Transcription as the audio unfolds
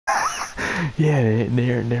Yeah,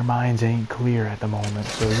 their minds ain't clear at the moment,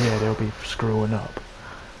 so yeah, they'll be screwing up.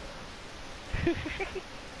 Let's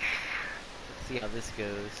see how this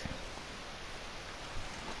goes.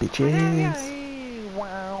 Bitches.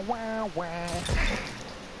 Wow, wow, wow.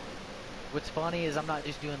 What's funny is I'm not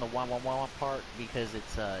just doing the wah wah wah part because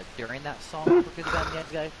it's during that song for Good, the Bad, and the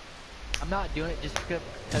Ugly. I'm not doing it just because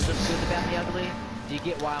of Good, the Bad, and the Ugly. Do you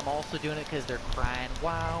get why I'm also doing it? Because they're crying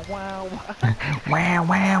wow wow wow. Wah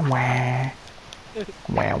wah wah.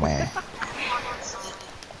 Wah wah.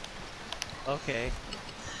 Okay.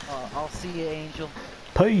 I'll see you, Angel.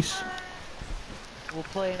 Peace. We'll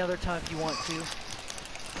play another time if you want to.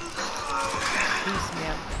 Peace,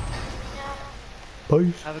 man.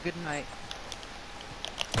 Peace. Have a good night.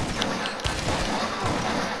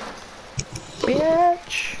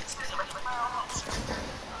 Bitch.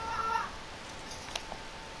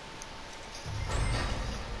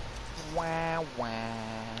 Wow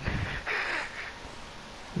wow.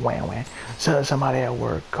 Wah wah. So somebody at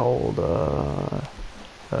work called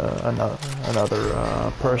another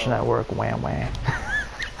person at work wah wah.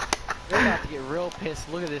 They're about to get real pissed.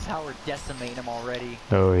 Look at this, how we're decimating them already.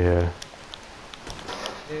 Oh yeah.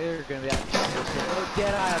 They're gonna be out to real pissed. Oh,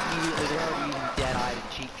 Deadeye immediately. They're already using Deadeye to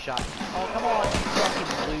cheap shot. Oh, come on, you fucking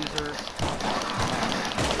losers.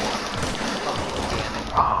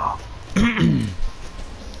 Ah.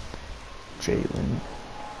 Jalen.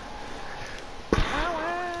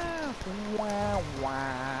 Wow, wow,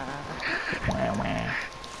 wow. Wah wah.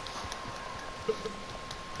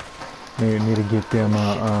 Need to get them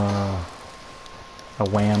a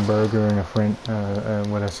wham burger and a French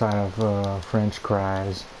with a side of French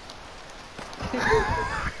fries.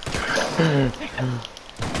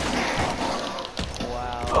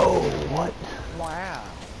 Wow. Oh, what? Wow.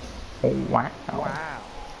 Oh, wow. Wow.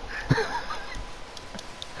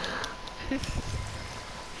 If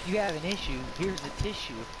you have an issue, here's a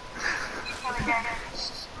tissue.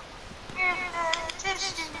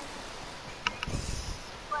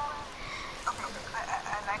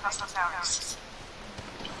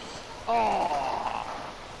 Oh.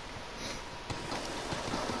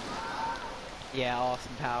 Yeah,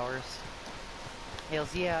 Austin Powers.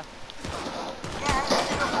 Hells yeah.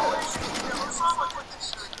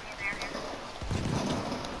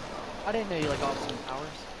 I didn't know you like Austin Powers.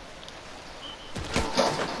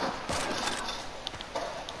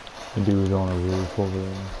 The dude's on a roof over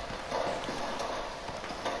there.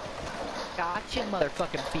 Gotcha,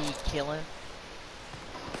 motherfucking bee killing.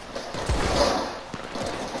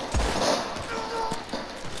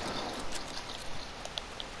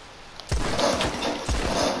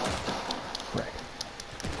 Frick.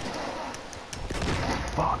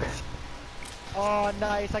 Fuck. Oh,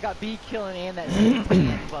 nice. I got bee killing and that same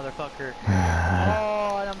motherfucker.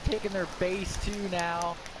 Oh, and I'm taking their base too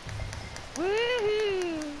now.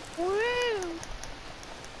 Woohoo! Woo!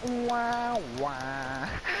 Wow, wow.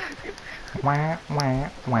 Wah, wah,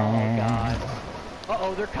 wah. Oh, God.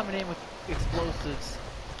 Uh-oh, they're coming in with explosives.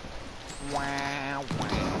 Wow,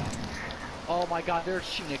 wow. Oh, my God, they're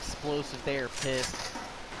shooting explosives. They are pissed.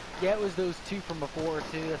 Yeah, it was those two from before,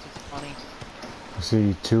 too. That's what's funny. I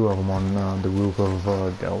see two of them on the roof of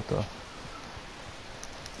Delta.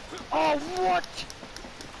 Oh, what?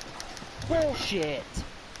 Bullshit.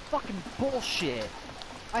 Fucking bullshit.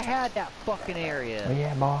 I had that fucking area. Where you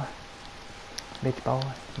at, boy? Bitch boy.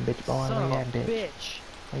 Bitch boy, Son where you of at, a bitch? bitch.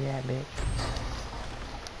 Where you at, bitch?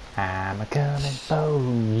 I'm a-coming for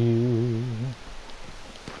you.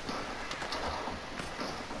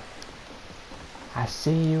 I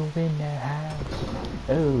see you in the house.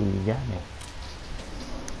 Oh, you got me.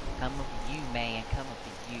 Coming for you, man. Coming for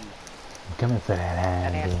you. I'm coming for that That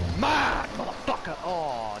hand ass game. is mine, motherfucker.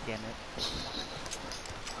 Oh, damn it.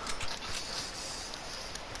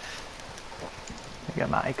 I got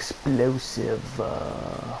my explosive,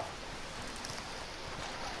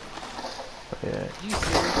 yeah. You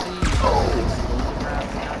seriously use explosive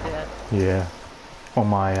rounds now, Dad? Yeah. On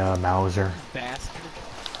my, Mauser. Bastard.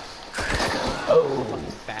 Oh.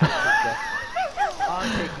 Fucking bastard. I'm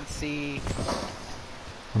taking C.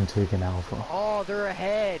 I'm taking Alpha. Oh, they're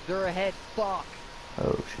ahead. They're ahead. Fuck.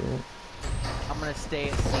 Oh, shit. I'm gonna stay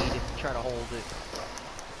at C to try to hold it.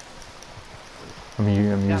 I'm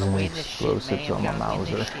using Gotta win this shit, explosives man. on my Gotta win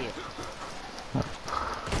Mauser. this shit.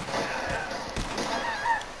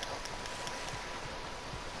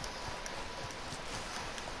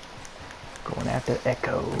 Going after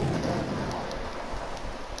Echo.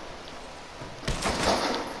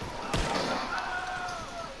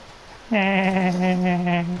 I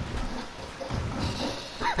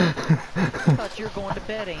thought you were going to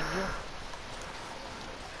bed, Angel.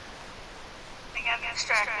 I got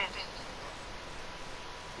distracted.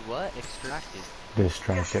 What? Extracted.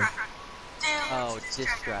 Distracted. Oh,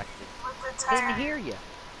 distracted. With the I didn't tag. hear you.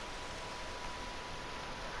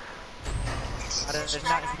 I did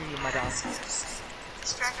not hear you, my dog.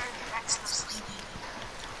 Distracted X of sleepy.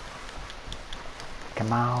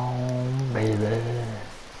 Come on, baby.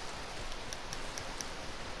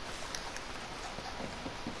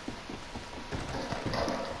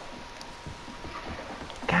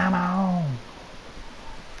 Come on.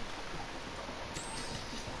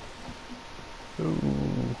 Ooh.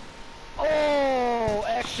 Oh,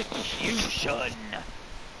 execution!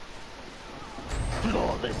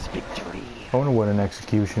 Flawless victory. I wonder what an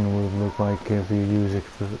execution would look like if you use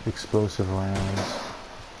explosive rounds.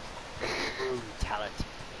 Brutality.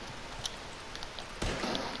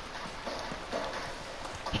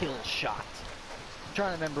 Kill shot. I'm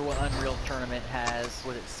trying to remember what Unreal Tournament has,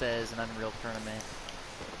 what it says in Unreal Tournament.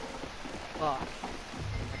 Fuck.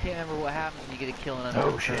 I can't remember what happens when you get a kill in Unreal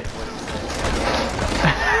Oh, shit. Tournament, what it says.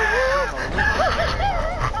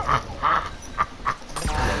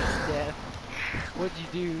 Nice, Steph. What'd you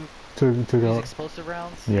do? Took Use out. explosive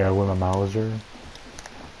rounds? Yeah, with a Mauser.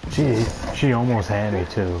 She almost had me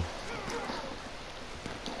too.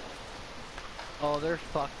 Oh, they're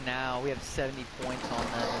fucked now. We have 70 points on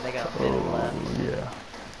them, and they got a minute left. Oh yeah.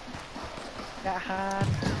 Got high,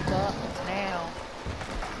 fucked now.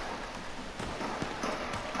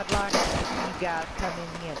 I'd like to see you guys come in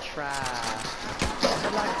here and try.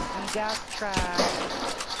 I'd like to see you guys try.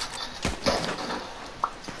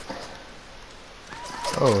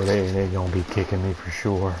 Oh, they gonna be kicking me for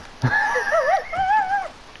sure. I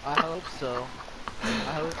hope so.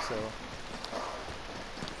 I hope so.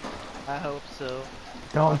 I hope so.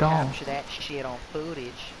 I'll Don't capture that shit on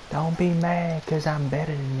footage. don't be mad, 'cause I'm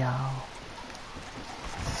better than y'all.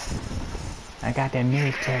 I got that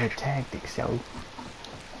military tactics, yo.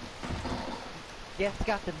 Jeff's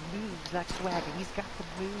got the moves like swagger. He's got the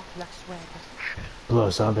moves like swagger.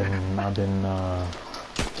 Plus, I've been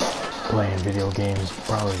playing video games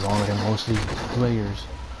probably longer than most of these players.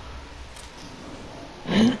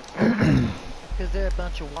 Because they're a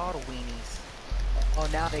bunch of water weenies. Oh,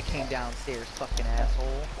 now they came downstairs, fucking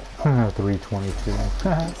asshole. 322.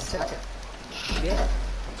 Second. Shit.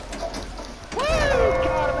 Woo!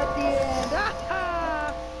 Got him at the end!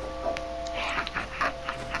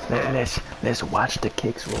 Let's watch the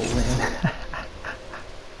kicks roll in.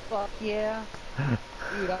 Fuck yeah.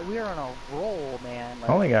 Dude, we're on a roll, man. Like,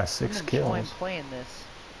 I only got 6 I'm enjoying kills. playing this.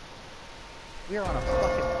 We're on a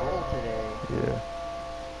fucking roll today. Yeah.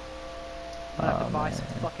 I'm gonna have Aw, to buy man. some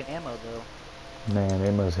fucking ammo, though. Man,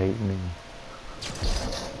 they must hate me.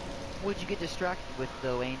 What'd you get distracted with,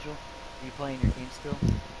 though, Angel? Are you playing your game still?